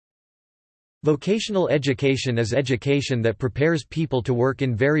Vocational education is education that prepares people to work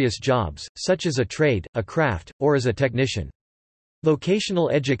in various jobs, such as a trade, a craft, or as a technician.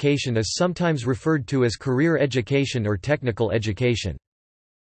 Vocational education is sometimes referred to as career education or technical education.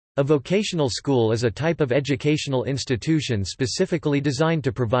 A vocational school is a type of educational institution specifically designed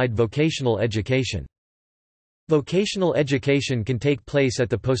to provide vocational education. Vocational education can take place at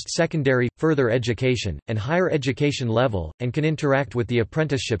the post-secondary, further education, and higher education level, and can interact with the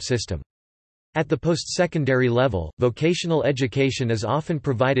apprenticeship system. At the post-secondary level, vocational education is often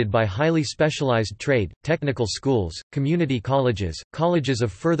provided by highly specialized trade, technical schools, community colleges, colleges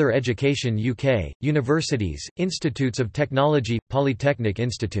of further education UK, universities, institutes of technology, polytechnic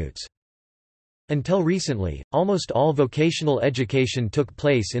institutes. Until recently, almost all vocational education took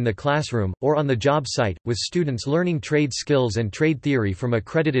place in the classroom, or on the job site, with students learning trade skills and trade theory from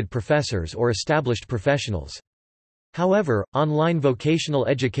accredited professors or established professionals. However, online vocational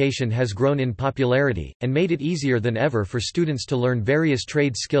education has grown in popularity, and made it easier than ever for students to learn various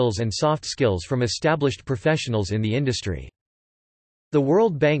trade skills and soft skills from established professionals in the industry. The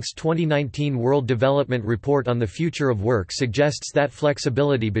World Bank's 2019 World Development Report on the Future of Work suggests that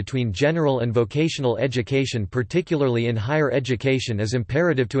flexibility between general and vocational education, particularly in higher education, is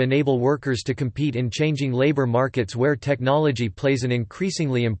imperative to enable workers to compete in changing labor markets where technology plays an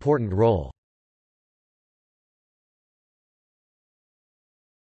increasingly important role.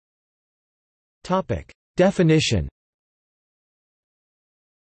 Definition.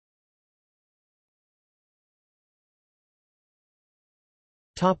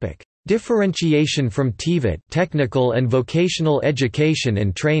 Differentiation from TVET, technical and vocational education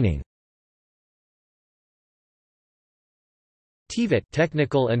and training. TVET,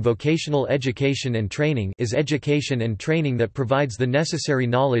 technical and vocational education and training, is education and training that provides the necessary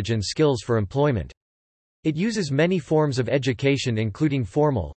knowledge and skills for employment. It uses many forms of education including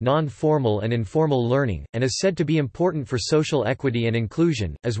formal, non-formal and informal learning, and is said to be important for social equity and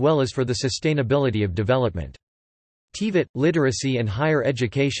inclusion, as well as for the sustainability of development. TVET, literacy and higher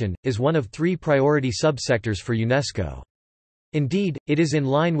education, is one of 3 priority subsectors for UNESCO. Indeed, it is in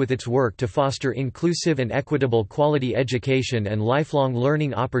line with its work to foster inclusive and equitable quality education and lifelong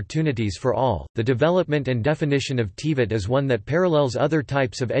learning opportunities for all. The development and definition of TVET is one that parallels other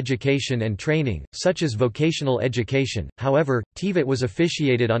types of education and training, such as vocational education. However, TVET was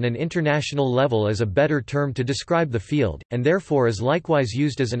officiated on an international level as a better term to describe the field, and therefore is likewise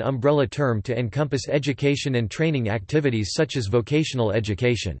used as an umbrella term to encompass education and training activities such as vocational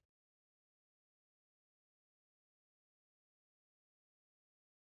education.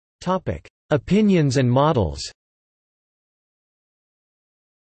 Opinions and models.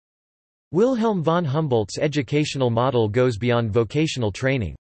 Wilhelm von Humboldt's educational model goes beyond vocational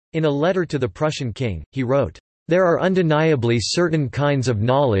training. In a letter to the Prussian king, he wrote, "There are undeniably certain kinds of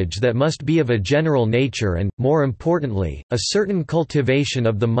knowledge that must be of a general nature and, more importantly, a certain cultivation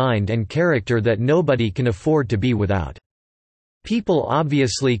of the mind and character that nobody can afford to be without. People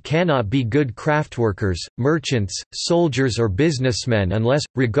obviously cannot be good craftworkers, merchants, soldiers or businessmen unless,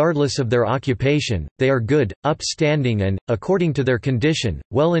 regardless of their occupation, they are good, upstanding and, according to their condition,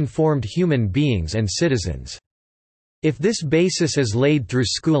 well-informed human beings and citizens. If this basis is laid through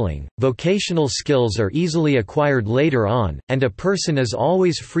schooling, vocational skills are easily acquired later on, and a person is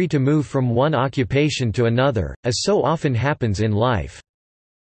always free to move from one occupation to another, as so often happens in life."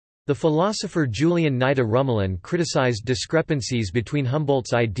 The philosopher Julian Nida Rummelin criticized discrepancies between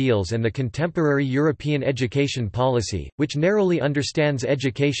Humboldt's ideals and the contemporary European education policy, which narrowly understands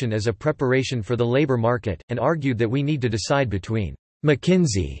education as a preparation for the labor market, and argued that we need to decide between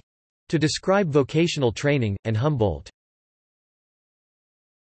McKinsey to describe vocational training, and Humboldt.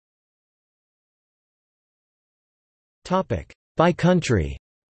 By country.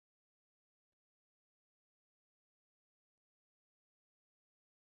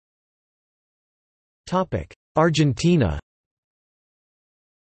 Argentina.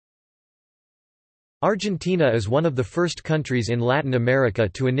 Argentina is one of the first countries in Latin America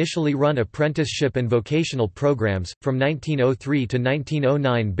to initially run apprenticeship and vocational programs. From 1903 to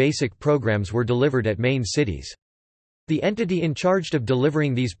 1909, basic programs were delivered at main cities. The entity in charge of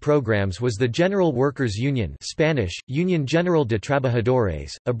delivering these programs was the General Workers' Union, Spanish, Unión General de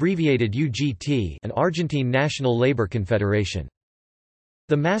Trabajadores, abbreviated UGT, and Argentine National Labor Confederation.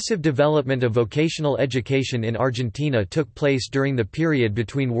 The massive development of vocational education in Argentina took place during the period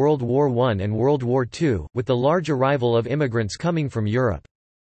between World War I and World War II, with the large arrival of immigrants coming from Europe.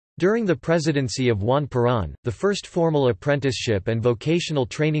 During the presidency of Juan Perón, the first formal apprenticeship and vocational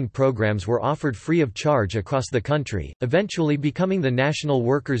training programs were offered free of charge across the country, eventually becoming the National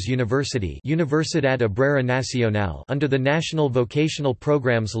Workers' University Universidad Obrera Nacional under the National Vocational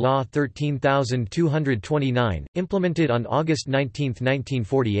Programs Law 13229, implemented on August 19,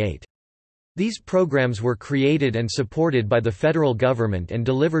 1948. These programs were created and supported by the federal government and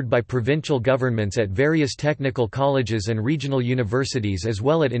delivered by provincial governments at various technical colleges and regional universities as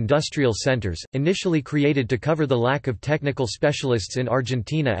well as industrial centers, initially created to cover the lack of technical specialists in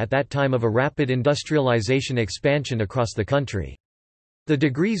Argentina at that time of a rapid industrialization expansion across the country. The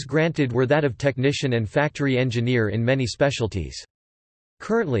degrees granted were that of technician and factory engineer in many specialties.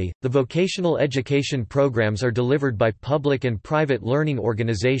 Currently, the vocational education programs are delivered by public and private learning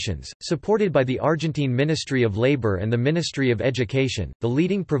organizations, supported by the Argentine Ministry of Labor and the Ministry of Education. The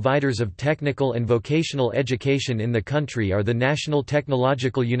leading providers of technical and vocational education in the country are the National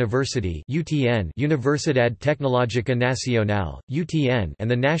Technological University (UTN), Universidad Tecnológica Nacional (UTN), and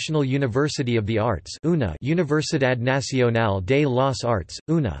the National University of the Arts (UNA), Universidad Nacional de las Artes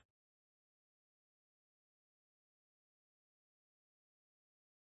 (UNA).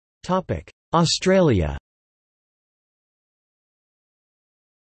 Australia.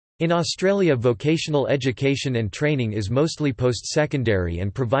 In Australia, vocational education and training is mostly post-secondary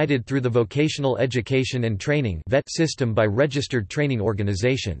and provided through the Vocational Education and Training (VET) system by registered training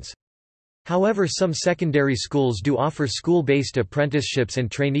organisations. However, some secondary schools do offer school-based apprenticeships and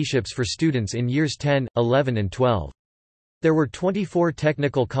traineeships for students in years 10, 11 and 12. There were 24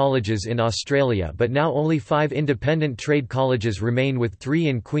 technical colleges in Australia, but now only 5 independent trade colleges remain, with 3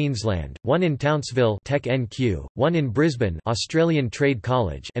 in Queensland, 1 in Townsville Tech NQ, 1 in Brisbane Australian Trade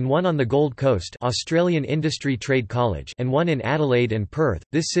College, and 1 on the Gold Coast Australian Industry Trade College, and 1 in Adelaide and Perth.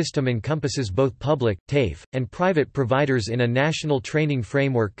 This system encompasses both public, TAFE, and private providers in a national training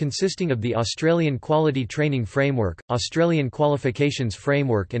framework consisting of the Australian Quality Training Framework, Australian Qualifications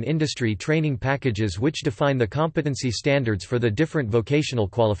Framework and industry training packages which define the competency standards for the different vocational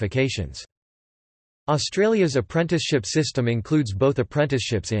qualifications. Australia's apprenticeship system includes both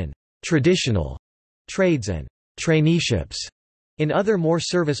apprenticeships in traditional trades and traineeships in other more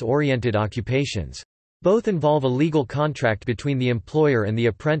service-oriented occupations. Both involve a legal contract between the employer and the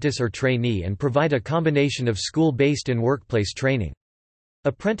apprentice or trainee and provide a combination of school-based and workplace training.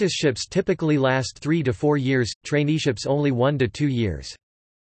 Apprenticeships typically last 3 to 4 years, traineeships only 1 to 2 years.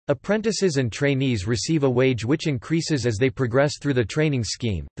 Apprentices and trainees receive a wage which increases as they progress through the training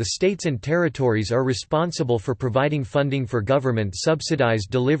scheme. The states and territories are responsible for providing funding for government subsidised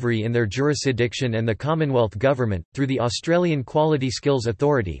delivery in their jurisdiction, and the Commonwealth Government, through the Australian Quality Skills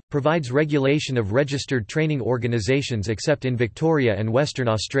Authority, provides regulation of registered training organisations except in Victoria and Western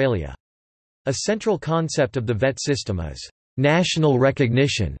Australia. A central concept of the VET system is national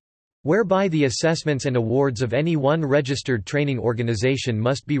recognition, whereby the assessments and awards of any one registered training organisation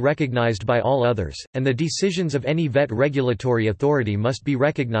must be recognised by all others, and the decisions of any VET regulatory authority must be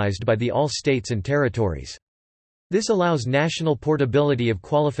recognised by all states and territories. This allows national portability of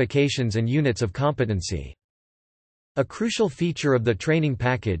qualifications and units of competency. A crucial feature of the training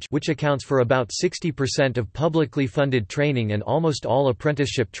package, which accounts for about 60% of publicly funded training and almost all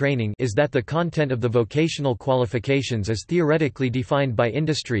apprenticeship training, is that the content of the vocational qualifications is theoretically defined by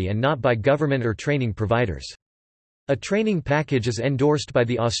industry and not by government or training providers. A training package is endorsed by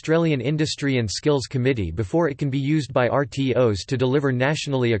the Australian Industry and Skills Committee before it can be used by RTOs to deliver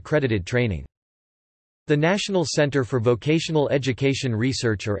nationally accredited training. The National Centre for Vocational Education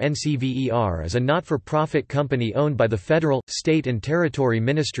Research, or NCVER, is a not-for-profit company owned by the federal, state and territory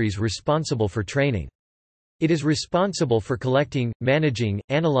ministries responsible for training. It is responsible for collecting, managing,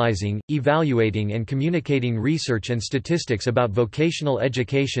 analysing, evaluating and communicating research and statistics about vocational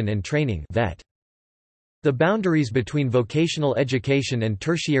education and training (VET). The boundaries between vocational education and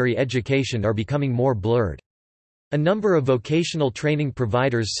tertiary education are becoming more blurred. A number of vocational training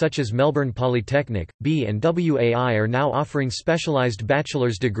providers such as Melbourne Polytechnic, B&WAI are now offering specialised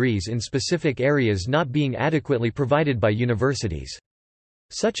bachelor's degrees in specific areas not being adequately provided by universities.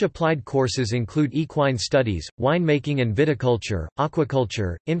 Such applied courses include equine studies, winemaking and viticulture,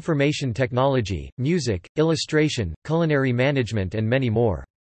 aquaculture, information technology, music, illustration, culinary management and many more.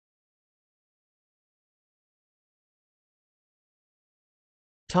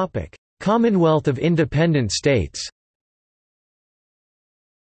 Commonwealth of Independent States.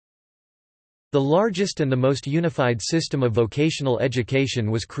 The largest and the most unified system of vocational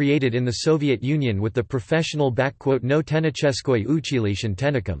education was created in the Soviet Union with the professional "no Tenicheskoy Uchilishin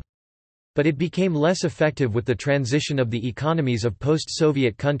Tenikum." But it became less effective with the transition of the economies of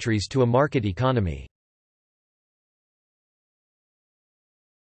post-Soviet countries to a market economy.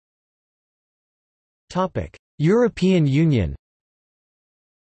 European Union.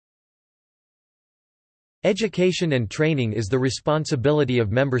 Education and training is the responsibility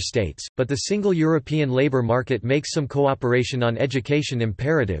of member states, but the single European labour market makes some cooperation on education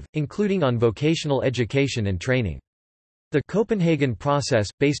imperative, including on vocational education and training. The Copenhagen process,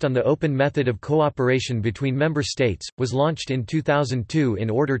 based on the open method of cooperation between member states, was launched in 2002 in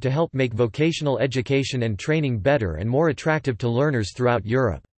order to help make vocational education and training better and more attractive to learners throughout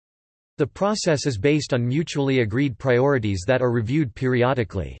Europe. The process is based on mutually agreed priorities that are reviewed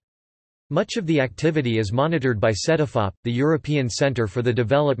periodically. Much of the activity is monitored by CEDEFOP, the European Centre for the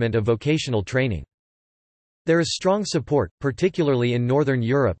Development of Vocational Training. There is strong support, particularly in Northern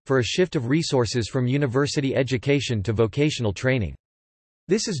Europe, for a shift of resources from university education to vocational training.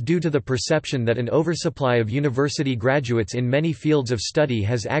 This is due to the perception that an oversupply of university graduates in many fields of study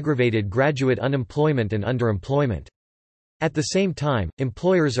has aggravated graduate unemployment and underemployment. At the same time,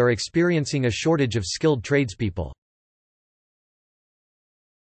 employers are experiencing a shortage of skilled tradespeople.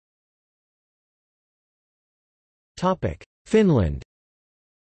 Finland.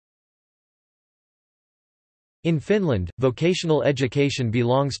 In Finland, vocational education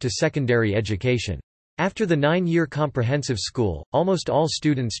belongs to secondary education. After the 9-year comprehensive school, almost all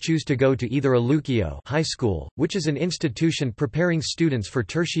students choose to go to either a lukio high school, which is an institution preparing students for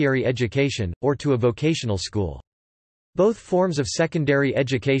tertiary education, or to a vocational school. Both forms of secondary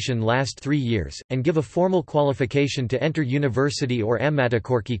education last 3 years, and give a formal qualification to enter university or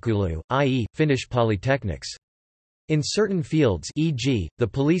ammattikorkeakoulu, i.e., Finnish polytechnics. In certain fields, e.g., the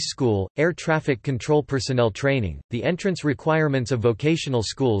police school, air traffic control personnel training, the entrance requirements of vocational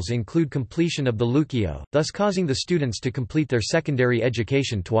schools include completion of the lukio, thus causing the students to complete their secondary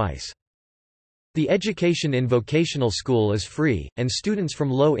education twice. The education in vocational school is free, and students from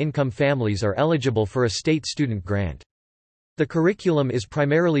low-income families are eligible for a state student grant. The curriculum is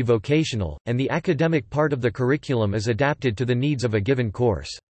primarily vocational, and the academic part of the curriculum is adapted to the needs of a given course.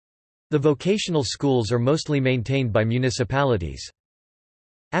 The vocational schools are mostly maintained by municipalities.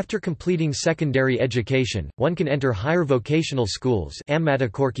 After completing secondary education, one can enter higher vocational schools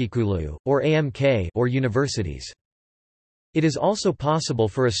or AMK or universities. It is also possible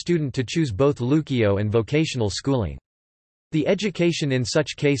for a student to choose both lukio and vocational schooling. The education in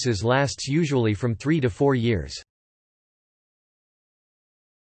such cases lasts usually from 3 to 4 years.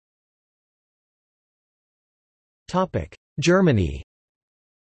 Germany.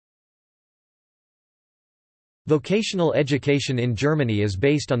 Vocational education in Germany is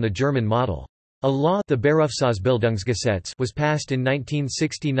based on the German model. A law, the Berufsausbildungsgesetz, was passed in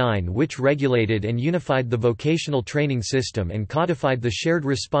 1969 which regulated and unified the vocational training system and codified the shared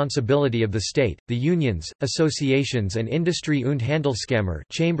responsibility of the state, the unions, associations and Industrie- und Handelskammer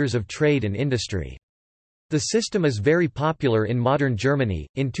chambers of trade and industry. The system is very popular in modern Germany.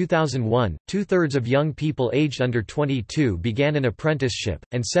 In 2001, 2/3 of young people aged under 22 began an apprenticeship,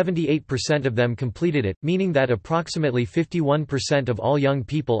 and 78% of them completed it, meaning that approximately 51% of all young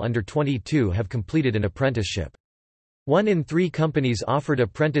people under 22 have completed an apprenticeship. 1 in 3 companies offered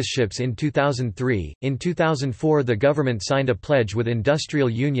apprenticeships in 2003. In 2004, the government signed a pledge with industrial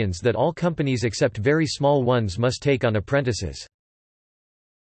unions that all companies except very small ones must take on apprentices.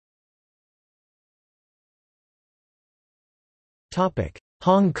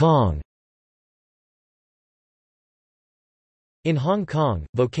 Hong Kong. In Hong Kong,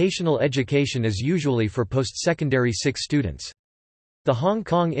 vocational education is usually for post-secondary 6 students. The Hong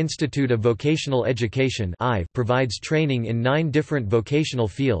Kong Institute of Vocational Education provides training in 9 different vocational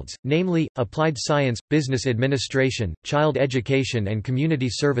fields, namely, applied science, business administration, child education and community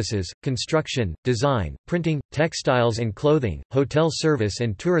services, construction, design, printing, textiles and clothing, hotel service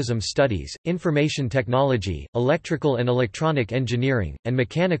and tourism studies, information technology, electrical and electronic engineering, and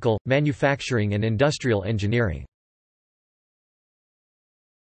mechanical, manufacturing and industrial engineering.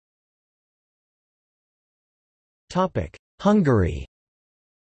 Hungary.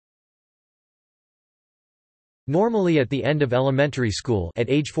 Normally at the end of elementary school at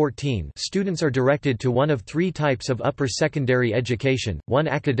age 14, students are directed to one of 3 types of upper secondary education, 1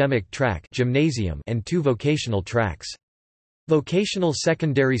 academic track gymnasium and 2 vocational tracks. Vocational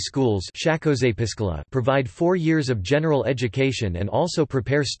secondary schools provide 4 years of general education and also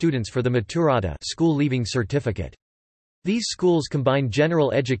prepare students for the maturata school leaving certificate. These schools combine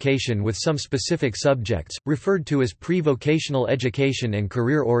general education with some specific subjects, referred to as pre-vocational education and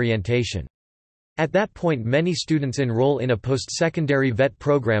career orientation. At that point many students enroll in a post-secondary VET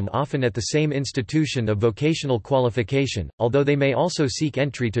program, often at the same institution of vocational qualification, although they may also seek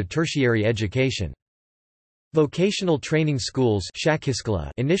entry to tertiary education. Vocational training schools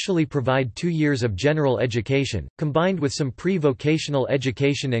initially provide 2 years of general education, combined with some pre-vocational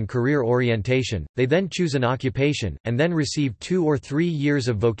education and career orientation. They then choose an occupation, and then receive 2 or 3 years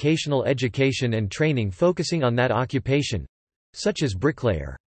of vocational education and training focusing on that occupation—such as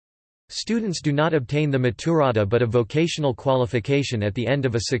bricklayer. Students do not obtain the maturata but a vocational qualification at the end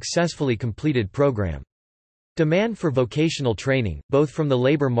of a successfully completed program. Demand for vocational training, both from the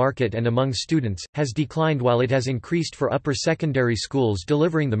labor market and among students, has declined while it has increased for upper secondary schools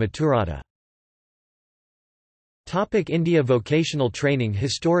delivering the maturata. India. Vocational training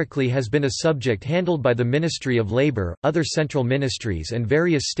historically has been a subject handled by the Ministry of Labour, other central ministries and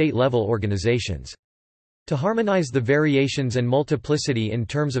various state-level organisations. To harmonise the variations and multiplicity in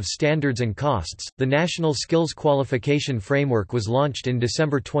terms of standards and costs, the National Skills Qualification Framework was launched in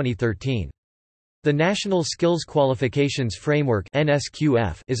December 2013. The National Skills Qualifications Framework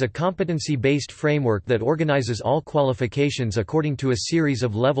is a competency-based framework that organizes all qualifications according to a series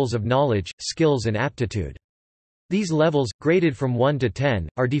of levels of knowledge, skills and aptitude. These levels, graded from 1 to 10,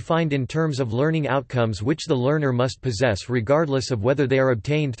 are defined in terms of learning outcomes which the learner must possess regardless of whether they are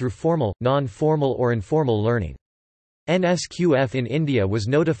obtained through formal, non-formal or informal learning. NSQF in India was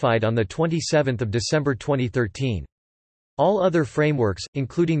notified on 27 December 2013. All other frameworks,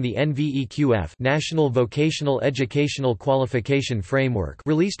 including the NVEQF National Vocational Educational Qualification Framework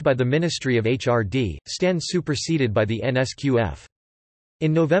released by the Ministry of HRD, stand superseded by the NSQF.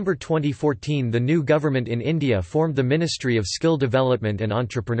 In November 2014 the new government in India formed the Ministry of Skill Development and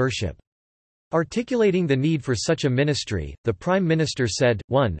Entrepreneurship. Articulating the need for such a ministry, the Prime Minister said,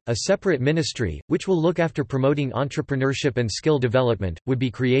 1. A separate ministry, which will look after promoting entrepreneurship and skill development, would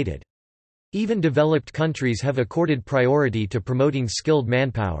be created. Even developed countries have accorded priority to promoting skilled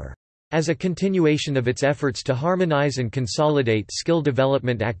manpower. As a continuation of its efforts to harmonize and consolidate skill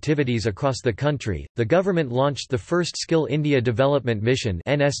development activities across the country, the government launched the first Skill India Development Mission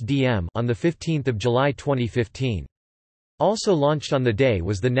on 15 July 2015. Also launched on the day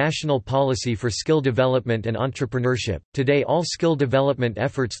was the National Policy for Skill Development and Entrepreneurship. Today all skill development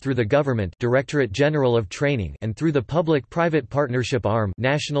efforts through the Government Directorate General of Training and through the Public-Private Partnership Arm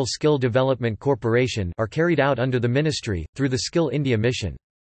National Skill Development Corporation are carried out under the Ministry, through the Skill India Mission.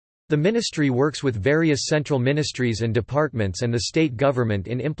 The Ministry works with various central ministries and departments and the state government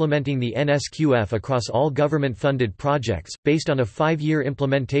in implementing the NSQF across all government-funded projects, based on a 5-year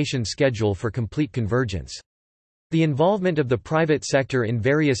implementation schedule for complete convergence. The involvement of the private sector in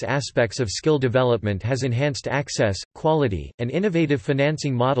various aspects of skill development has enhanced access, quality, and innovative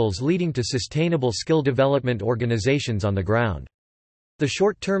financing models leading to sustainable skill development organizations on the ground. The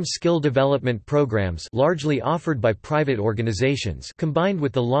short-term skill development programs largely offered by private organizations combined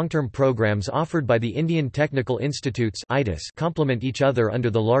with the long-term programs offered by the Indian Technical Institutes complement each other under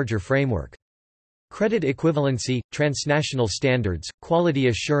the larger framework. Credit equivalency, transnational standards, quality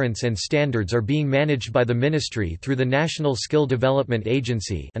assurance and standards are being managed by the Ministry through the National Skill Development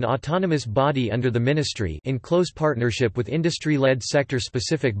Agency, an autonomous body under the Ministry in close partnership with industry-led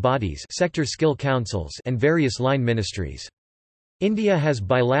sector-specific bodies, sector skill councils, and various line ministries. India has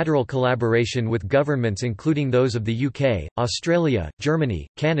bilateral collaboration with governments including those of the UK, Australia, Germany,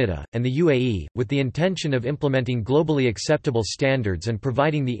 Canada, and the UAE, with the intention of implementing globally acceptable standards and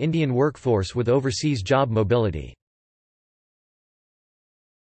providing the Indian workforce with overseas job mobility.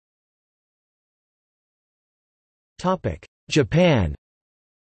 Japan.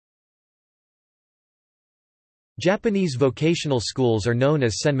 Japanese vocational schools are known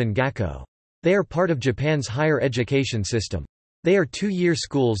as senmon-gakko. They are part of Japan's higher education system. They are 2-year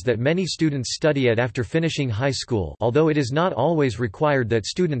schools that many students study at after finishing high school, although it is not always required that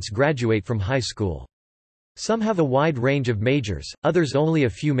students graduate from high school. Some have a wide range of majors, others only a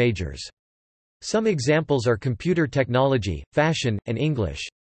few majors. Some examples are computer technology, fashion, and English.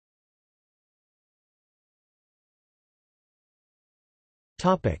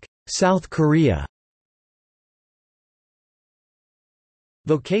 South Korea.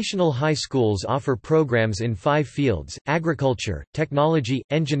 Vocational high schools offer programs in 5 fields: agriculture, technology,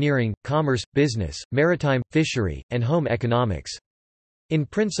 engineering, commerce, business, maritime, fishery, and home economics. In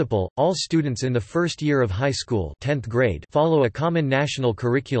principle, all students in the first year of high school 10th grade follow a common national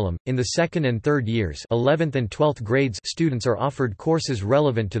curriculum. In the second and third years 11th and 12th grades students are offered courses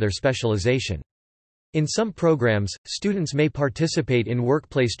relevant to their specialization. In some programs, students may participate in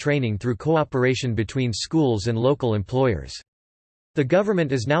workplace training through cooperation between schools and local employers. The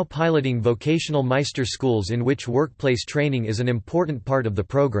government is now piloting vocational Meister schools in which workplace training is an important part of the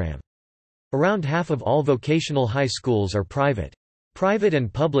program. Around half of all vocational high schools are private. Private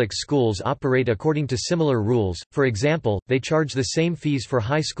and public schools operate according to similar rules, for example, they charge the same fees for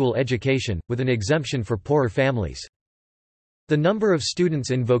high school education, with an exemption for poorer families. The number of students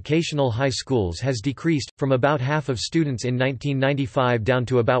in vocational high schools has decreased, from about half of students in 1995 down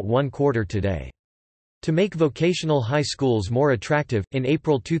to about one-quarter today. To make vocational high schools more attractive, in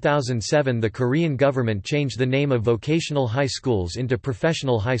April 2007 the Korean government changed the name of vocational high schools into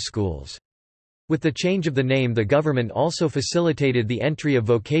professional high schools. With the change of the name, the government also facilitated the entry of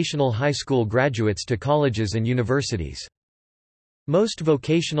vocational high school graduates to colleges and universities. Most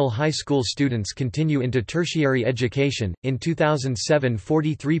vocational high school students continue into tertiary education. In 2007,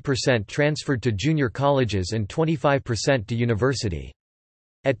 43% transferred to junior colleges and 25% to university.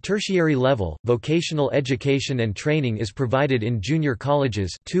 At tertiary level, vocational education and training is provided in junior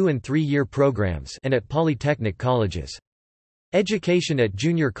colleges 2- and 3-year programs and at polytechnic colleges. Education at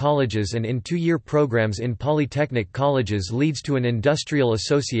junior colleges and in 2-year programs in polytechnic colleges leads to an industrial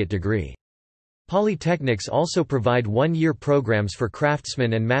associate degree. Polytechnics also provide 1-year programs for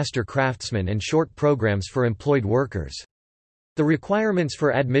craftsmen and master craftsmen and short programs for employed workers. The requirements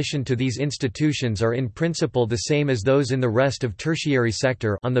for admission to these institutions are in principle the same as those in the rest of tertiary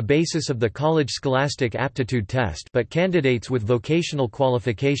sector on the basis of the College Scholastic Aptitude Test, but candidates with vocational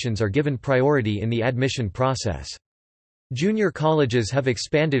qualifications are given priority in the admission process. Junior colleges have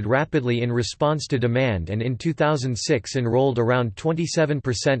expanded rapidly in response to demand and in 2006 enrolled around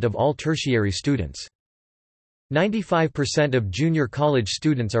 27% of all tertiary students. 95% of junior college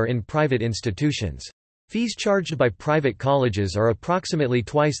students are in private institutions. Fees charged by private colleges are approximately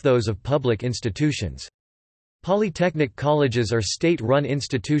twice those of public institutions. Polytechnic colleges are state-run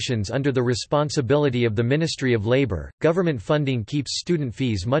institutions under the responsibility of the Ministry of Labor. Government funding keeps student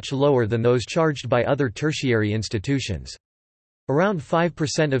fees much lower than those charged by other tertiary institutions. Around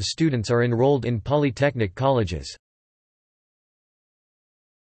 5% of students are enrolled in polytechnic colleges.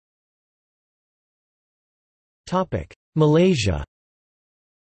 Topic: Malaysia.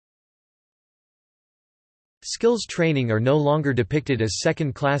 Skills training are no longer depicted as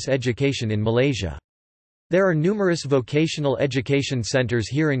second-class education in Malaysia. There are numerous vocational education centres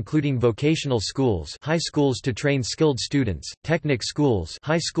here including vocational schools, high schools to train skilled students, technic schools,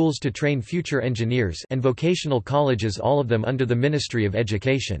 high schools to train future engineers, and vocational colleges, all of them under the Ministry of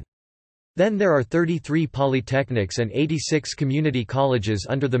Education. Then there are 33 polytechnics and 86 community colleges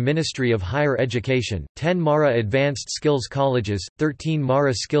under the Ministry of Higher Education, 10 Mara Advanced Skills Colleges, 13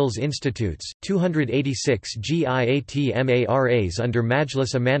 Mara Skills Institutes, 286 GIAT-MARAs under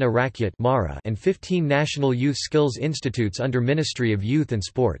Majlis Amanah Rakyat (MARA), and 15 National Youth Skills Institutes under Ministry of Youth and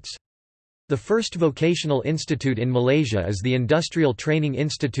Sports. The first vocational institute in Malaysia is the Industrial Training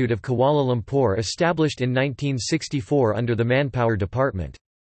Institute of Kuala Lumpur, established in 1964 under the Manpower Department.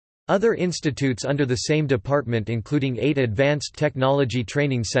 Other institutes under the same department including 8 Advanced Technology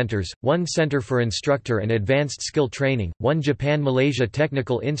Training Centers, 1 Center for Instructor and Advanced Skill Training, 1 Japan-Malaysia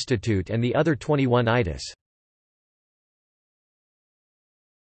Technical Institute and the other 21 ITIS.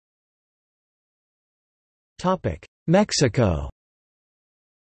 Mexico.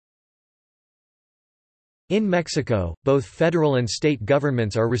 In Mexico, both federal and state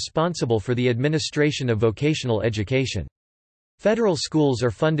governments are responsible for the administration of vocational education. Federal schools are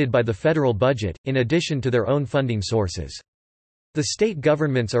funded by the federal budget, in addition to their own funding sources. The state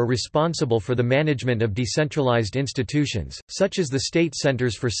governments are responsible for the management of decentralized institutions, such as the State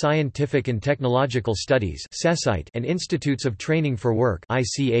Centers for Scientific and Technological Studies and Institutes of Training for Work.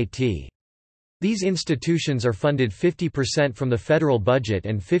 These institutions are funded 50% from the federal budget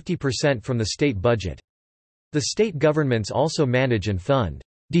and 50% from the state budget. The state governments also manage and fund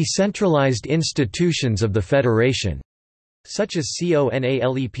decentralized institutions of the federation, such as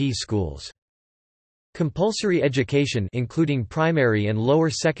CONALEP schools. Compulsory education including primary and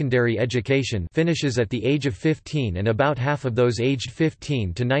lower secondary education finishes at the age of 15 and about half of those aged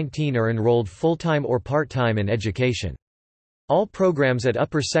 15 to 19 are enrolled full-time or part-time in education. All programs at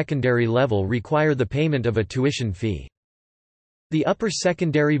upper secondary level require the payment of a tuition fee. The upper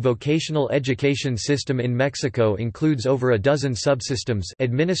secondary vocational education system in Mexico includes over a dozen subsystems,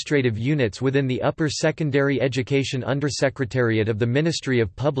 administrative units within the Upper Secondary Education Undersecretariat of the Ministry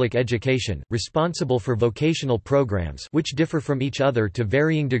of Public Education, responsible for vocational programs which differ from each other to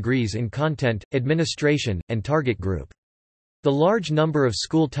varying degrees in content, administration, and target group. The large number of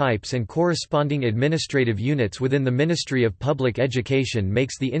school types and corresponding administrative units within the Ministry of Public Education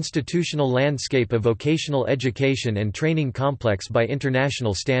makes the institutional landscape of vocational education and training complex by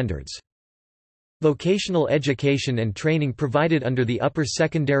international standards. Vocational education and training provided under the Upper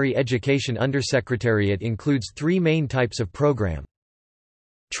Secondary Education Undersecretariat includes 3 main types of program.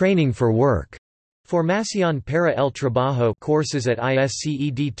 Training for work Formación para el Trabajo courses at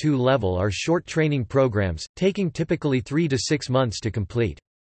ISCED2 level are short training programs, taking typically 3 to 6 months to complete.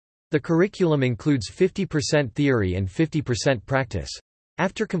 The curriculum includes 50% theory and 50% practice.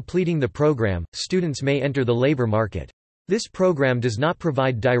 After completing the program, students may enter the labor market. This program does not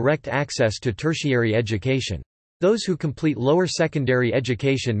provide direct access to tertiary education. Those who complete lower secondary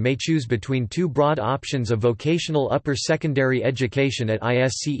education may choose between two broad options of vocational upper secondary education at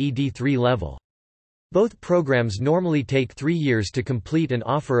ISCED3 level. Both programs normally take 3 years to complete and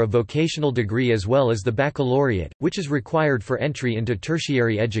offer a vocational degree as well as the baccalaureate, which is required for entry into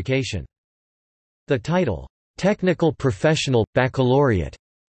tertiary education. The title, Technical Professional, Baccalaureate,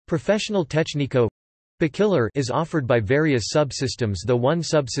 Professional Técnico, Bachelor is offered by various subsystems, though one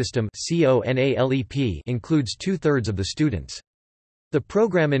subsystem CONALEP includes 2/3 of the students. The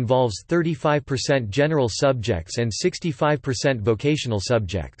program involves 35% general subjects and 65% vocational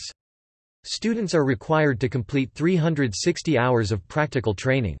subjects. Students are required to complete 360 hours of practical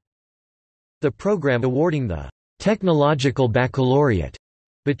training. The program awarding the Technological Baccalaureate,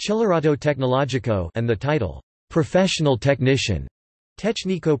 Bachillerato Tecnológico, and the title Professional Technician,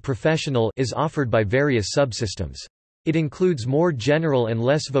 Técnico Profesional, is offered by various subsystems. It includes more general and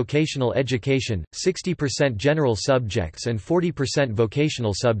less vocational education, 60% general subjects and 40%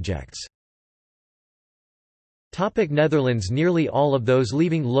 vocational subjects. Netherlands. Nearly all of those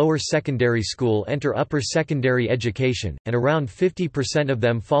leaving lower secondary school enter upper secondary education, and around 50% of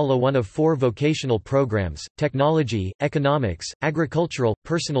them follow one of 4 vocational programs: technology, economics, agricultural,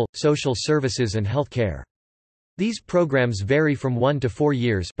 personal, social services and health care. These programs vary from 1 to 4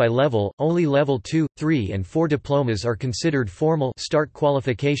 years by level. Only level 2, 3 and 4 diplomas are considered formal start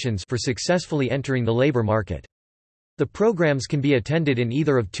qualifications for successfully entering the labor market. The programs can be attended in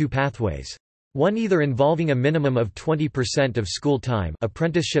either of 2 pathways. One either involving a minimum of 20% of school time,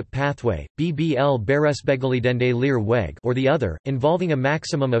 apprenticeship pathway, BBL Beresbegelidende leer weg, or the other, involving a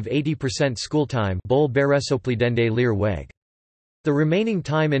maximum of 80% school time, Bol Beresoplidende leer weg. The remaining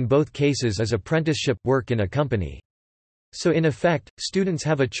time in both cases is apprenticeship work in a company. So in effect, students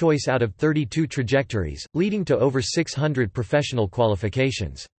have a choice out of 32 trajectories, leading to over 600 professional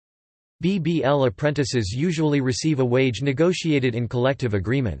qualifications. BBL apprentices usually receive a wage negotiated in collective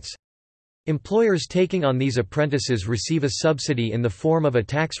agreements. Employers taking on these apprentices receive a subsidy in the form of a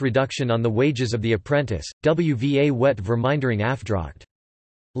tax reduction on the wages of the apprentice, WVA wet vermindering afdracht.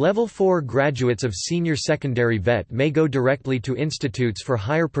 Level 4 graduates of senior secondary VET may go directly to institutes for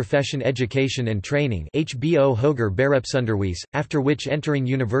higher profession education and training HBO Hoger Beroepsonderwijs, after which entering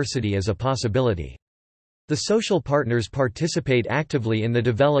university is a possibility. The social partners participate actively in the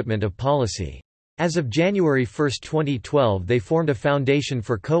development of policy. As of January 1, 2012, they formed a foundation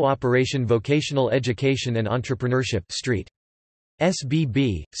for co-operation vocational education and entrepreneurship Street.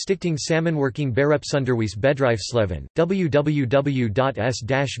 SBB, Stichting Samenwerking Beroepsonderwijs Bedrijfsleven, www.s-bb.nl.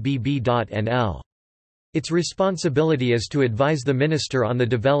 Its responsibility is to advise the Minister on the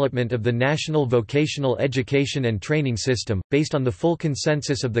development of the national vocational education and training system, based on the full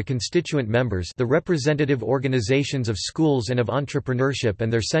consensus of the constituent members, the representative organizations of schools and of entrepreneurship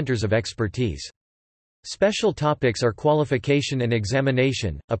and their centers of expertise. Special topics are qualification and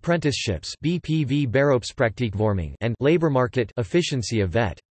examination, apprenticeships (BPV beroepspraktijkvorming) and labor market efficiency of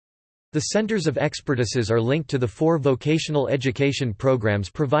VET. The centers of expertises are linked to the 4 vocational education programs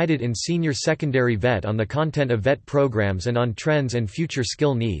provided in senior secondary VET on the content of VET programs and on trends and future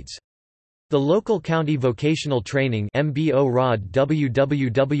skill needs. The local county vocational training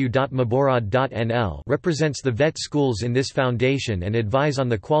www.maborad.nl represents the VET schools in this foundation and advise on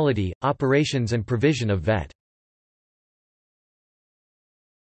the quality, operations and provision of VET.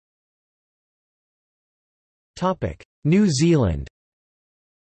 New Zealand.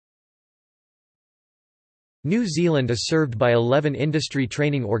 New Zealand is served by 11 industry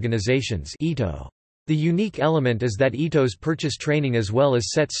training organisations (ITO). The unique element is that ITOs purchase training as well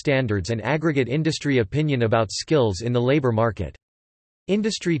as set standards and aggregate industry opinion about skills in the labour market.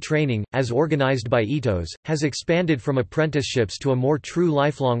 Industry training, as organised by ITOs, has expanded from apprenticeships to a more true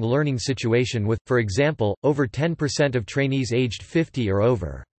lifelong learning situation with, for example, over 10% of trainees aged 50 or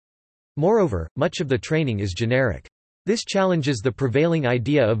over. Moreover, much of the training is generic. This challenges the prevailing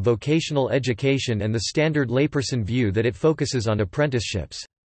idea of vocational education and the standard layperson view that it focuses on apprenticeships.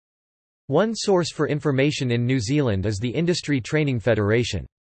 One source for information in New Zealand is the Industry Training Federation.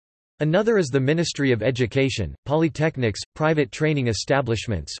 Another is the Ministry of Education. Polytechnics, private training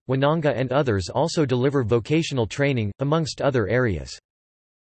establishments, Wananga and others also deliver vocational training, amongst other areas.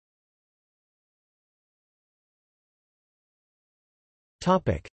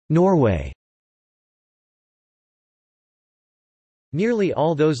 Norway. Nearly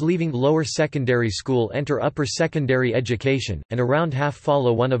all those leaving lower secondary school enter upper secondary education, and around half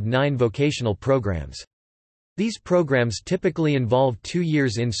follow one of 9 vocational programs. These programs typically involve 2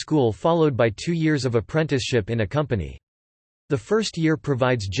 years in school followed by 2 years of apprenticeship in a company. The first year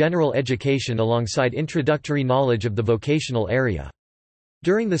provides general education alongside introductory knowledge of the vocational area.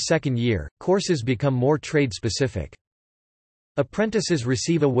 During the second year, courses become more trade-specific. Apprentices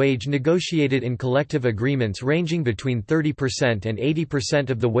receive a wage negotiated in collective agreements ranging between 30% and 80%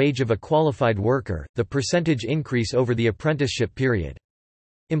 of the wage of a qualified worker, the percentage increase over the apprenticeship period.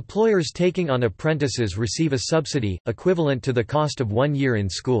 Employers taking on apprentices receive a subsidy, equivalent to the cost of 1 year in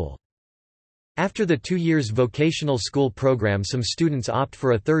school. After the 2 years vocational school program, some students opt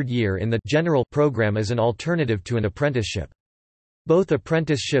for a third year in the general program as an alternative to an apprenticeship. Both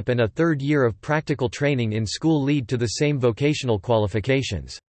apprenticeship and a third year of practical training in school lead to the same vocational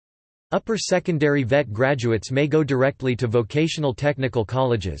qualifications. Upper secondary VET graduates may go directly to vocational technical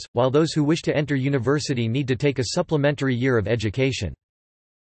colleges, while those who wish to enter university need to take a supplementary year of education.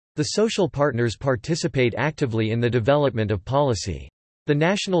 The social partners participate actively in the development of policy. The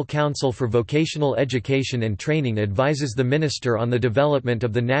National Council for Vocational Education and Training advises the Minister on the development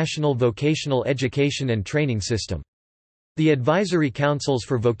of the national vocational education and training system. The advisory councils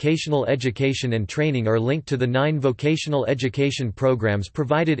for vocational education and training are linked to the 9 vocational education programs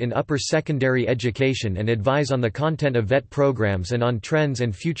provided in upper secondary education and advise on the content of VET programs and on trends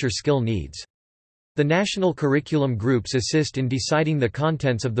and future skill needs. The national curriculum groups assist in deciding the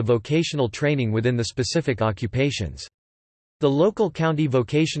contents of the vocational training within the specific occupations. The local county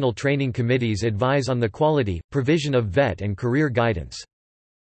vocational training committees advise on the quality, provision of VET and career guidance.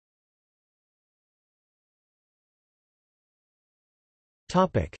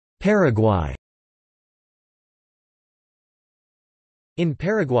 Paraguay. In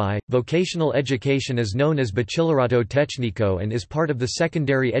Paraguay, vocational education is known as Bachillerato Técnico and is part of the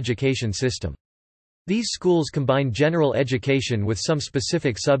secondary education system. These schools combine general education with some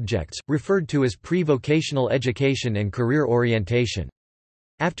specific subjects, referred to as pre-vocational education and career orientation.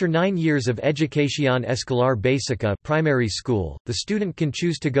 After 9 years of Educación Escolar Básica primary school, the student can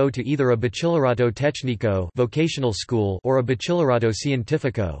choose to go to either a Bachillerato Técnico vocational school or a Bachillerato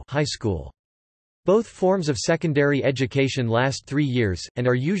Científico high school. Both forms of secondary education last 3 years, and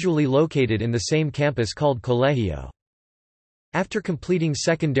are usually located in the same campus called colegio. After completing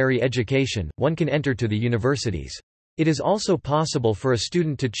secondary education, one can enter to the universities. It is also possible for a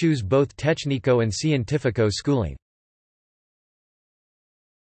student to choose both Técnico and Científico schooling.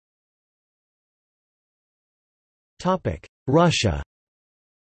 Russia.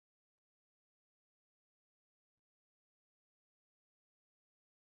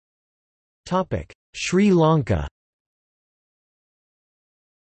 Sri Lanka.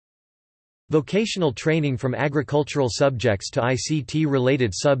 Vocational training from agricultural subjects to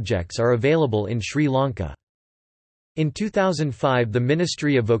ICT-related subjects are available in Sri Lanka. In 2005, the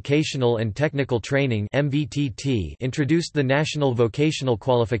Ministry of Vocational and Technical Training (MVTT) introduced the National Vocational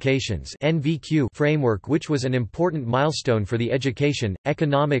Qualifications (NVQ) framework, which was an important milestone for the education,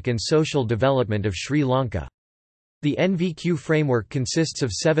 economic and social development of Sri Lanka. The NVQ framework consists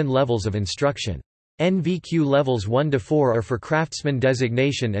of 7 levels of instruction. NVQ levels 1 to 4 are for craftsman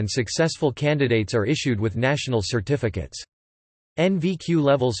designation and successful candidates are issued with national certificates. NVQ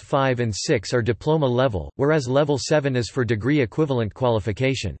levels 5 and 6 are diploma level, whereas level 7 is for degree equivalent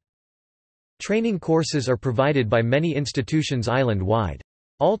qualification. Training courses are provided by many institutions island-wide.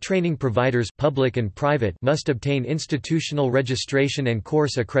 All training providers, public and private, must obtain institutional registration and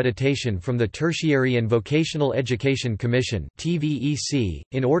course accreditation from the Tertiary and Vocational Education Commission (TVEC).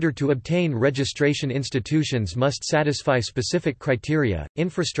 In order to obtain registration, institutions must satisfy specific criteria: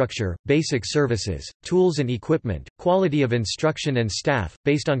 infrastructure, basic services, tools and equipment, quality of instruction and staff,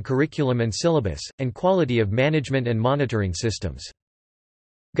 based on curriculum and syllabus, and quality of management and monitoring systems.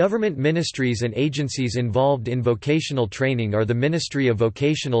 Government ministries and agencies involved in vocational training are the Ministry of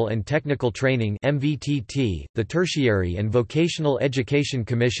Vocational and Technical Training (MVTT), the Tertiary and Vocational Education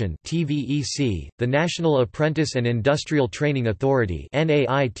Commission (TVEC), the National Apprentice and Industrial Training Authority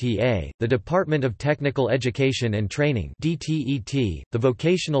 (NAITA), the Department of Technical Education and Training (DTET), the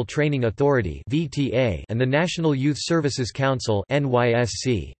Vocational Training Authority (VTA), and the National Youth Services Council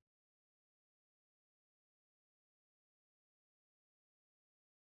 (NYSC).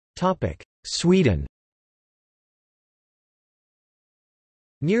 Sweden.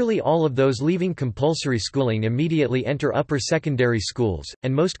 Nearly all of those leaving compulsory schooling immediately enter upper secondary schools,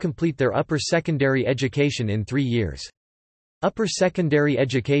 and most complete their upper secondary education in 3 years. Upper secondary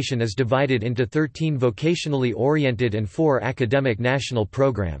education is divided into 13 vocationally oriented and 4 academic national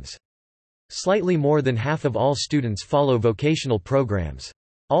programs. Slightly more than half of all students follow vocational programs.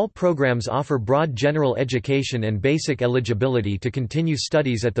 All programs offer broad general education and basic eligibility to continue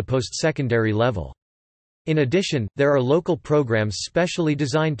studies at the post-secondary level. In addition, there are local programs specially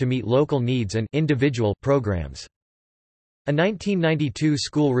designed to meet local needs and individual programs. A 1992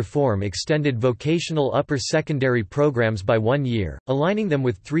 school reform extended vocational upper secondary programs by 1 year, aligning them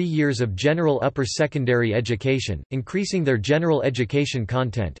with 3 years of general upper secondary education, increasing their general education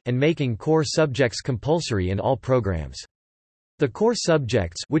content, and making core subjects compulsory in all programs. The core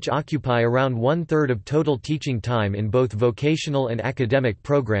subjects, which occupy around 1/3 of total teaching time in both vocational and academic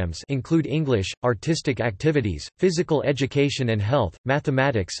programs, include English, artistic activities, physical education and health,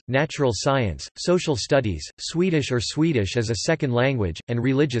 mathematics, natural science, social studies, Swedish or Swedish as a second language, and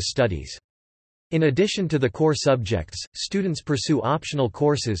religious studies. In addition to the core subjects, students pursue optional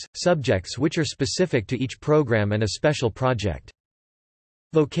courses, subjects which are specific to each program and a special project.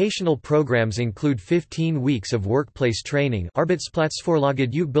 Vocational programs include 15 weeks of workplace training Arbetsplatsförlagd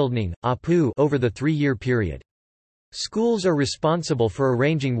utbildning, APU, over the 3-year period. Schools are responsible for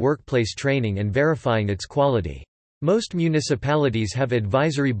arranging workplace training and verifying its quality. Most municipalities have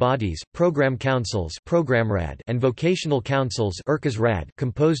advisory bodies, program councils and vocational councils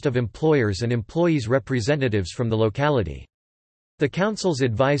composed of employers and employees' representatives from the locality. The councils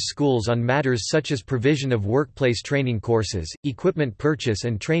advise schools on matters such as provision of workplace training courses, equipment purchase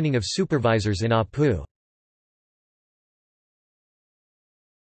and training of supervisors in APU.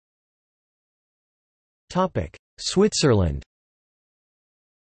 Switzerland.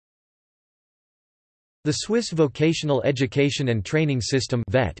 The Swiss Vocational Education and Training System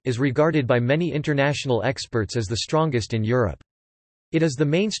is regarded by many international experts as the strongest in Europe. It is the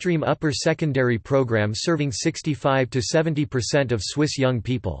mainstream upper secondary program serving 65 to 70% of Swiss young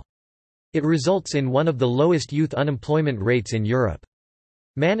people. It results in one of the lowest youth unemployment rates in Europe.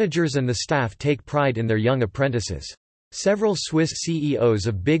 Managers and the staff take pride in their young apprentices. Several Swiss CEOs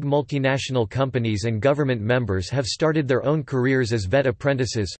of big multinational companies and government members have started their own careers as vet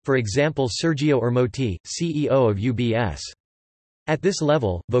apprentices, for example Sergio Ermotti, CEO of UBS. At this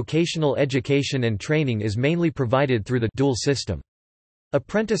level, vocational education and training is mainly provided through the dual system.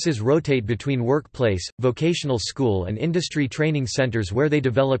 Apprentices rotate between workplace, vocational school and industry training centers where they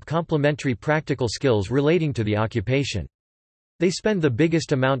develop complementary practical skills relating to the occupation. They spend the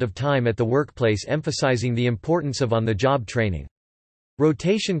biggest amount of time at the workplace emphasizing the importance of on-the-job training.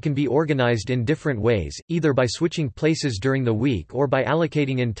 Rotation can be organized in different ways, either by switching places during the week or by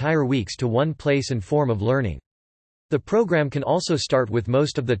allocating entire weeks to one place and form of learning. The program can also start with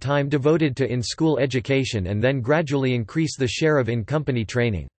most of the time devoted to in-school education and then gradually increase the share of in-company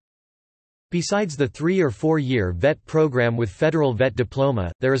training. Besides the 3- or 4-year VET program with federal VET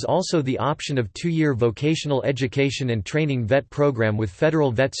diploma, there is also the option of 2-year vocational education and training VET program with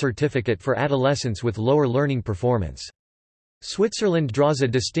federal VET certificate for adolescents with lower learning performance. Switzerland draws a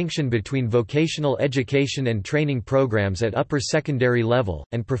distinction between vocational education and training programs at upper secondary level,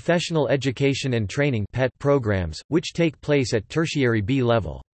 and professional education and training (PET) programs, which take place at tertiary B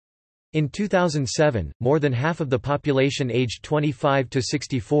level. In 2007, more than half of the population aged 25 to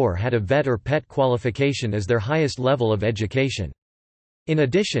 64 had a VET or PET qualification as their highest level of education. In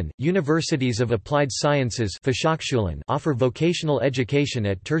addition, universities of applied sciences offer vocational education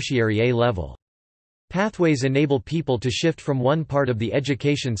at tertiary A level. Pathways enable people to shift from one part of the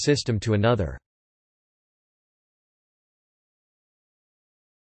education system to another.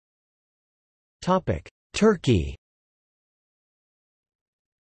 Turkey.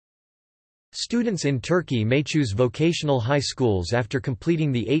 Students in Turkey may choose vocational high schools after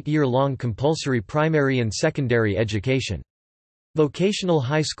completing the 8-year-long compulsory primary and secondary education. Vocational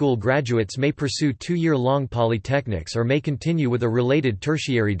high school graduates may pursue 2-year-long polytechnics or may continue with a related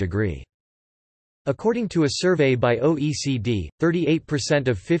tertiary degree. According to a survey by OECD, 38%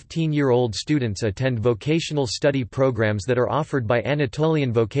 of 15-year-old students attend vocational study programs that are offered by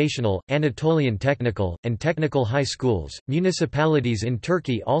Anatolian Vocational, Anatolian Technical, and Technical high schools. Municipalities in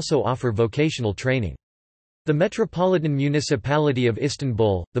Turkey also offer vocational training. The Metropolitan Municipality of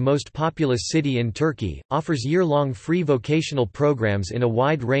Istanbul, the most populous city in Turkey, offers year-long free vocational programs in a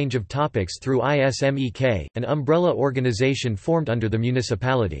wide range of topics through ISMEK, an umbrella organization formed under the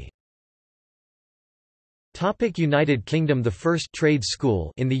municipality. United Kingdom. The first trade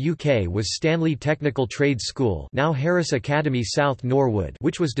school in the UK was Stanley Technical Trade School, now Harris Academy South Norwood,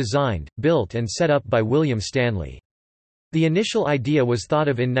 which was designed, built and set up by William Stanley. The initial idea was thought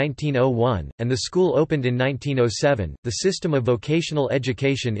of in 1901, and the school opened in 1907. The system of vocational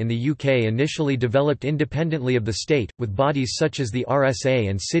education in the UK initially developed independently of the state, with bodies such as the RSA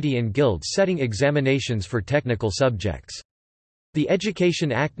and City and Guilds setting examinations for technical subjects. The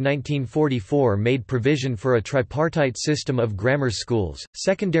Education Act 1944 made provision for a tripartite system of grammar schools,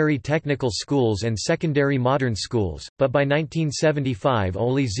 secondary technical schools and secondary modern schools, but by 1975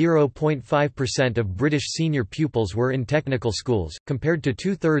 only 0.5% of British senior pupils were in technical schools, compared to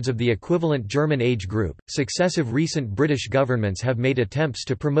two-thirds of the equivalent German age group. Successive recent British governments have made attempts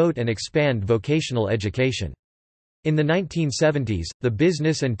to promote and expand vocational education. In the 1970s, the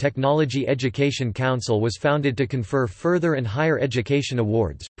Business and Technology Education Council was founded to confer further and higher education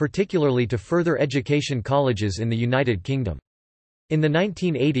awards, particularly to further education colleges in the United Kingdom. In the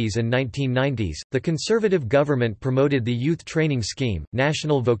 1980s and 1990s, the Conservative government promoted the Youth Training Scheme,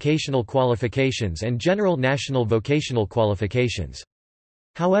 National Vocational Qualifications and General National Vocational Qualifications.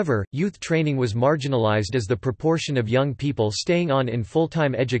 However, youth training was marginalized as the proportion of young people staying on in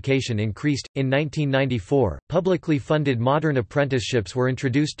full-time education increased. In 1994, publicly funded modern apprenticeships were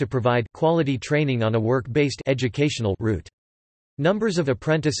introduced to provide quality training on a work-based educational route. Numbers of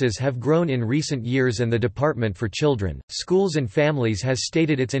apprentices have grown in recent years, and the Department for Children, Schools and Families has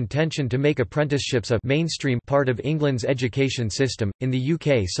stated its intention to make apprenticeships a mainstream part of England's education system. In the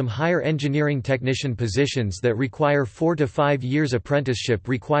UK, some higher engineering technician positions that require 4 to 5 years apprenticeship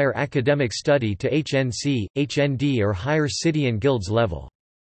require academic study to HNC, HND or higher city and guilds level.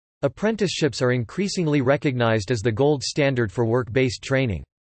 Apprenticeships are increasingly recognised as the gold standard for work-based training.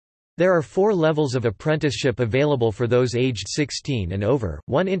 There are 4 levels of apprenticeship available for those aged 16 and over.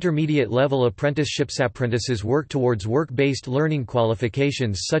 1 intermediate level apprenticeships. Apprentices work towards work-based learning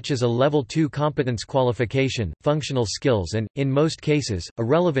qualifications such as a level 2 competence qualification, functional skills and, in most cases, a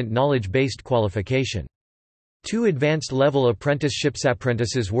relevant knowledge-based qualification. 2 advanced level apprenticeships.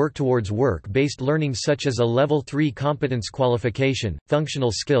 Apprentices work towards work-based learning such as a level 3 competence qualification,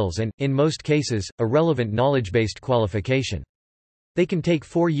 functional skills and, in most cases, a relevant knowledge-based qualification. They can take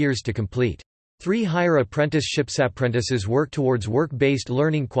 4 years to complete. 3 higher apprenticeships. Apprentices work towards work-based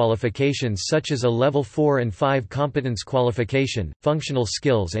learning qualifications such as a level 4 and 5 competence qualification, functional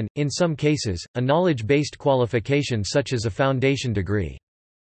skills and, in some cases, a knowledge-based qualification such as a foundation degree.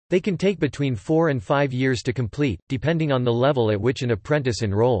 They can take between 4 and 5 years to complete, depending on the level at which an apprentice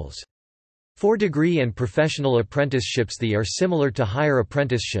enrolls. 4 degree and professional apprenticeships. They are similar to higher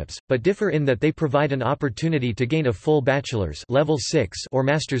apprenticeships, but differ in that they provide an opportunity to gain a full bachelor's level 6 or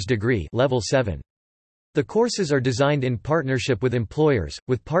master's degree level 7. The courses are designed in partnership with employers,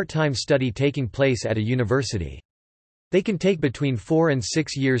 with part-time study taking place at a university. They can take between 4 and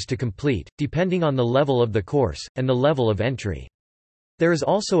 6 years to complete, depending on the level of the course, and the level of entry. There is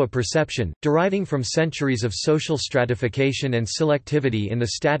also a perception, deriving from centuries of social stratification and selectivity in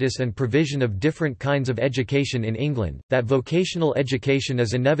the status and provision of different kinds of education in England, that vocational education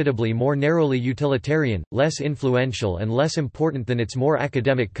is inevitably more narrowly utilitarian, less influential and less important than its more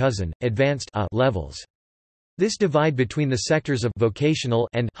academic cousin, advanced levels. This divide between the sectors of vocational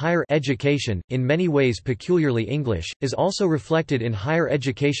and higher education, in many ways peculiarly English, is also reflected in higher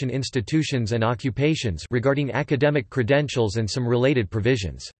education institutions and occupations regarding academic credentials and some related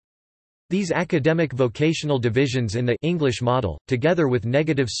provisions. These academic vocational divisions in the English model, together with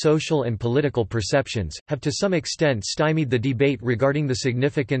negative social and political perceptions, have to some extent stymied the debate regarding the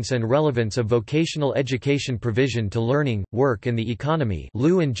significance and relevance of vocational education provision to learning, work and the economy.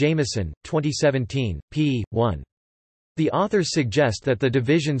 Liu and Jameson, 2017, p. 1. The authors suggest that the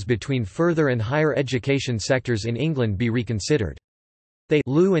divisions between further and higher education sectors in England be reconsidered. They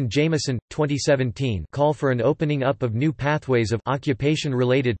Liu and Jameson, 2017, call for an opening up of new pathways of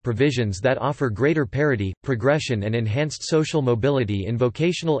occupation-related provisions that offer greater parity, progression and enhanced social mobility in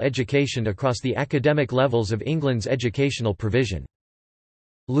vocational education across the academic levels of England's educational provision.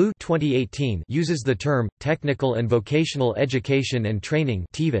 Liu 2018 uses the term Technical and Vocational Education and Training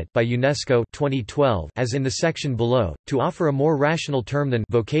 (TVET) by UNESCO 2012 as in the section below, to offer a more rational term than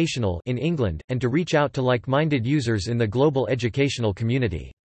vocational in England and to reach out to like-minded users in the global educational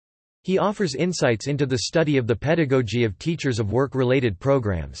community. He offers insights into the study of the pedagogy of teachers of work-related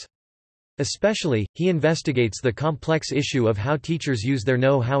programs. Especially, he investigates the complex issue of how teachers use their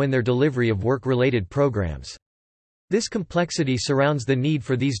know-how in their delivery of work-related programs. This complexity surrounds the need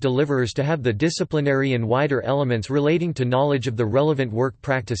for these deliverers to have the disciplinary and wider elements relating to knowledge of the relevant work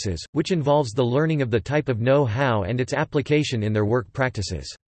practices, which involves the learning of the type of know-how and its application in their work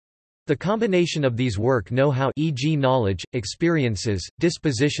practices. The combination of these work know-how, e.g. knowledge, experiences,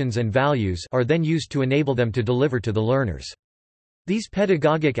 dispositions and values, are then used to enable them to deliver to the learners. These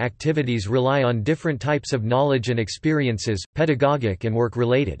pedagogic activities rely on different types of knowledge and experiences, pedagogic and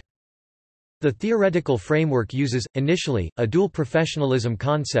work-related. The theoretical framework uses, initially, a dual professionalism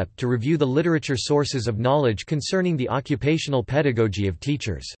concept to review the literature sources of knowledge concerning the occupational pedagogy of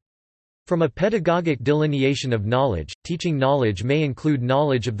teachers. From a pedagogic delineation of knowledge, teaching knowledge may include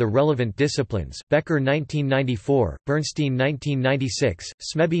knowledge of the relevant disciplines. Becker 1994, Bernstein 1996,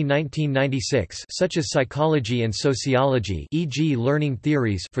 Smeby 1996, such as psychology and sociology, e.g., learning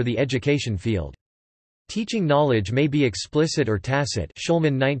theories for the education field. Teaching knowledge may be explicit or tacit.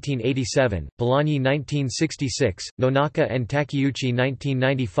 Schulman 1987, Polanyi 1966, Nonaka and Takeuchi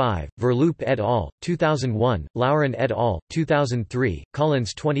 1995, Verloop et al. 2001, Lauren et al. 2003,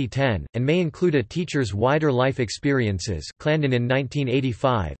 Collins 2010, and may include a teacher's wider life experiences. Clandinin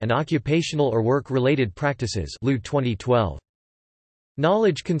 1985, and occupational or work-related practices. Liu 2012.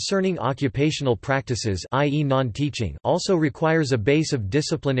 Knowledge concerning occupational practices, i.e. non-teaching, also requires a base of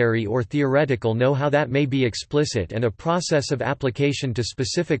disciplinary or theoretical know-how that may be explicit and a process of application to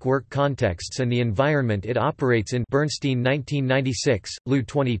specific work contexts and the environment it operates in. Bernstein 1996, Liu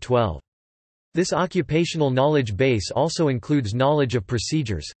 2012. This occupational knowledge base also includes knowledge of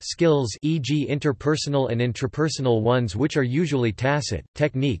procedures, skills, e.g. interpersonal and intrapersonal ones which are usually tacit,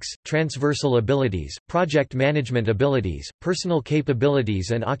 techniques, transversal abilities, project management abilities, personal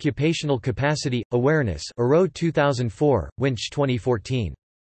capabilities and occupational capacity, awareness. Arrow 2004, Winch 2014.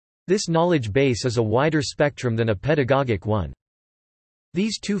 This knowledge base is a wider spectrum than a pedagogic one.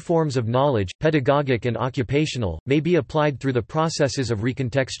 These two forms of knowledge, pedagogic and occupational, may be applied through the processes of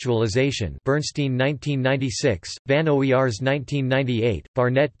recontextualization. Bernstein 1996, Van Oiars 1998,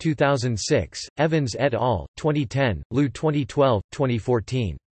 Barnett 2006, Evans et al. 2010, Liu 2012,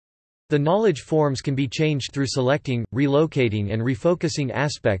 2014. The knowledge forms can be changed through selecting, relocating and refocusing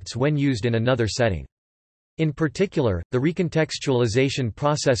aspects when used in another setting. In particular, the recontextualization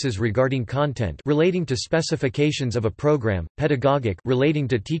processes regarding content relating to specifications of a program, pedagogic relating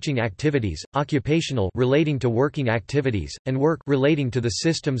to teaching activities, occupational relating to working activities, and work relating to the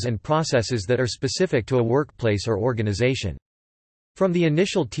systems and processes that are specific to a workplace or organization. From the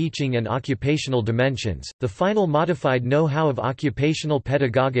initial teaching and occupational dimensions, the final modified know-how of occupational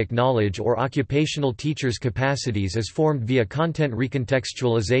pedagogic knowledge or occupational teachers' capacities is formed via content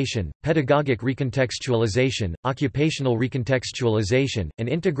recontextualization, pedagogic recontextualization, occupational recontextualization, and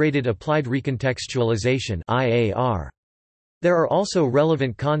integrated applied recontextualization (IAR). There are also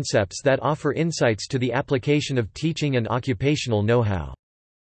relevant concepts that offer insights to the application of teaching and occupational know-how.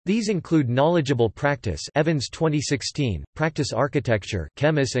 These include knowledgeable practice Evans 2016, practice architecture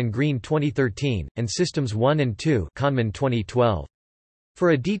Chemis and Green 2013, and systems 1 and 2 Kahneman 2012. For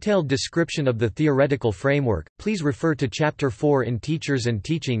a detailed description of the theoretical framework, please refer to Chapter 4 in Teachers and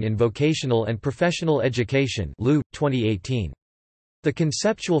Teaching in Vocational and Professional Education Liu, 2018. The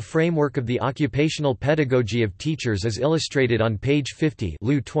conceptual framework of the occupational pedagogy of teachers is illustrated on page 50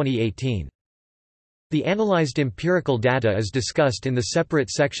 Liu, 2018. The analyzed empirical data is discussed in the separate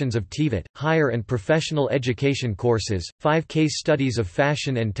sections of TVET, higher and professional education courses, 5 case studies of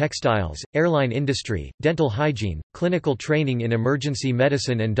fashion and textiles, airline industry, dental hygiene, clinical training in emergency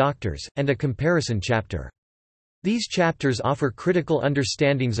medicine and doctors, and a comparison chapter. These chapters offer critical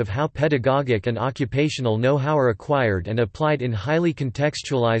understandings of how pedagogic and occupational know-how are acquired and applied in highly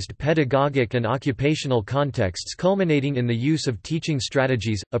contextualized pedagogic and occupational contexts, culminating in the use of teaching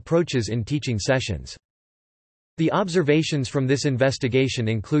strategies, approaches in teaching sessions. The observations from this investigation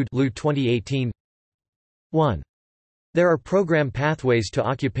include Liu 2018. 1. There are program pathways to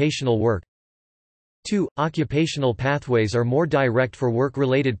occupational work. 2. Occupational pathways are more direct for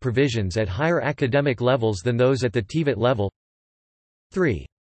work-related provisions at higher academic levels than those at the TVET level. 3.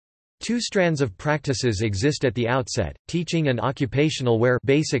 2 strands of practices exist at the outset, teaching and occupational where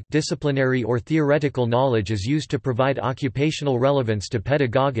basic disciplinary or theoretical knowledge is used to provide occupational relevance to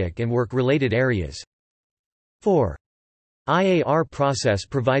pedagogic and work-related areas. 4. IAR process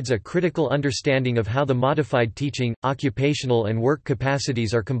provides a critical understanding of how the modified teaching, occupational and work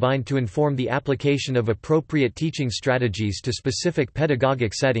capacities are combined to inform the application of appropriate teaching strategies to specific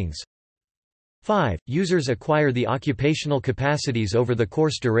pedagogic settings. 5. Users acquire the occupational capacities over the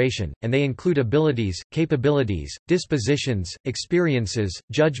course duration, and they include abilities, capabilities, dispositions, experiences,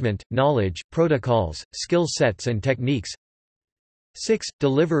 judgment, knowledge, protocols, skill sets and techniques. 6.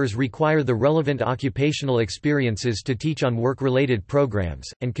 Deliverers require the relevant occupational experiences to teach on work-related programs,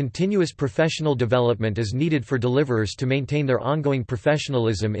 and continuous professional development is needed for deliverers to maintain their ongoing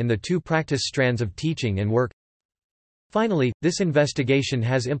professionalism in the 2 practice strands of teaching and work. Finally, this investigation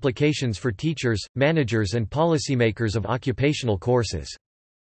has implications for teachers, managers and policymakers of occupational courses.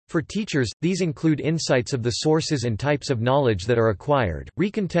 For teachers, these include insights of the sources and types of knowledge that are acquired,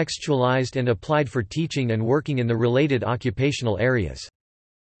 recontextualized and applied for teaching and working in the related occupational areas.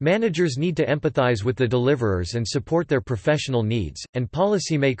 Managers need to empathize with the deliverers and support their professional needs, and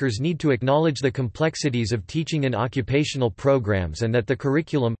policymakers need to acknowledge the complexities of teaching in occupational programs and that the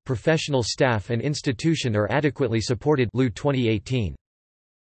curriculum, professional staff and institution are adequately supported. LU 2018.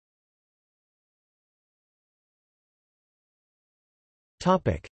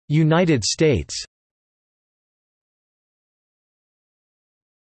 United States.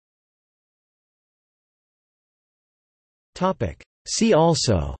 See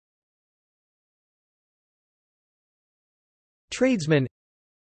also: Tradesman,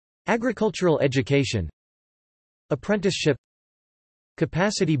 agricultural education, apprenticeship,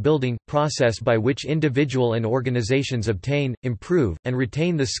 capacity building – process by which individual and organizations obtain, improve, and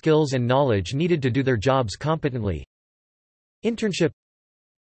retain the skills and knowledge needed to do their jobs competently, internship,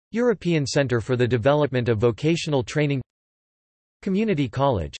 European Centre for the Development of Vocational Training, community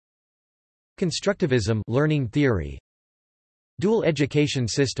college, constructivism learning theory, dual education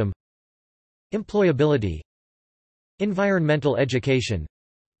system, employability, environmental education,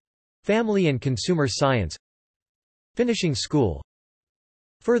 family and consumer science, finishing school,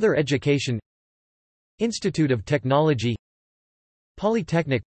 further education, Institute of Technology,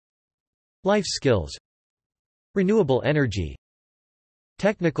 Polytechnic, life skills, renewable energy,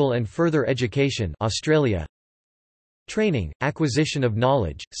 technical and further education Australia, training, acquisition of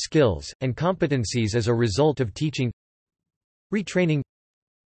knowledge, skills, and competencies as a result of teaching, retraining,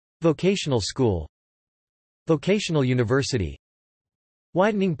 vocational school, vocational university,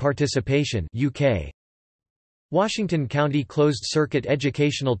 widening participation UK, Washington County Closed Circuit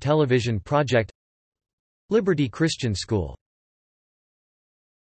Educational Television Project, Liberty Christian School.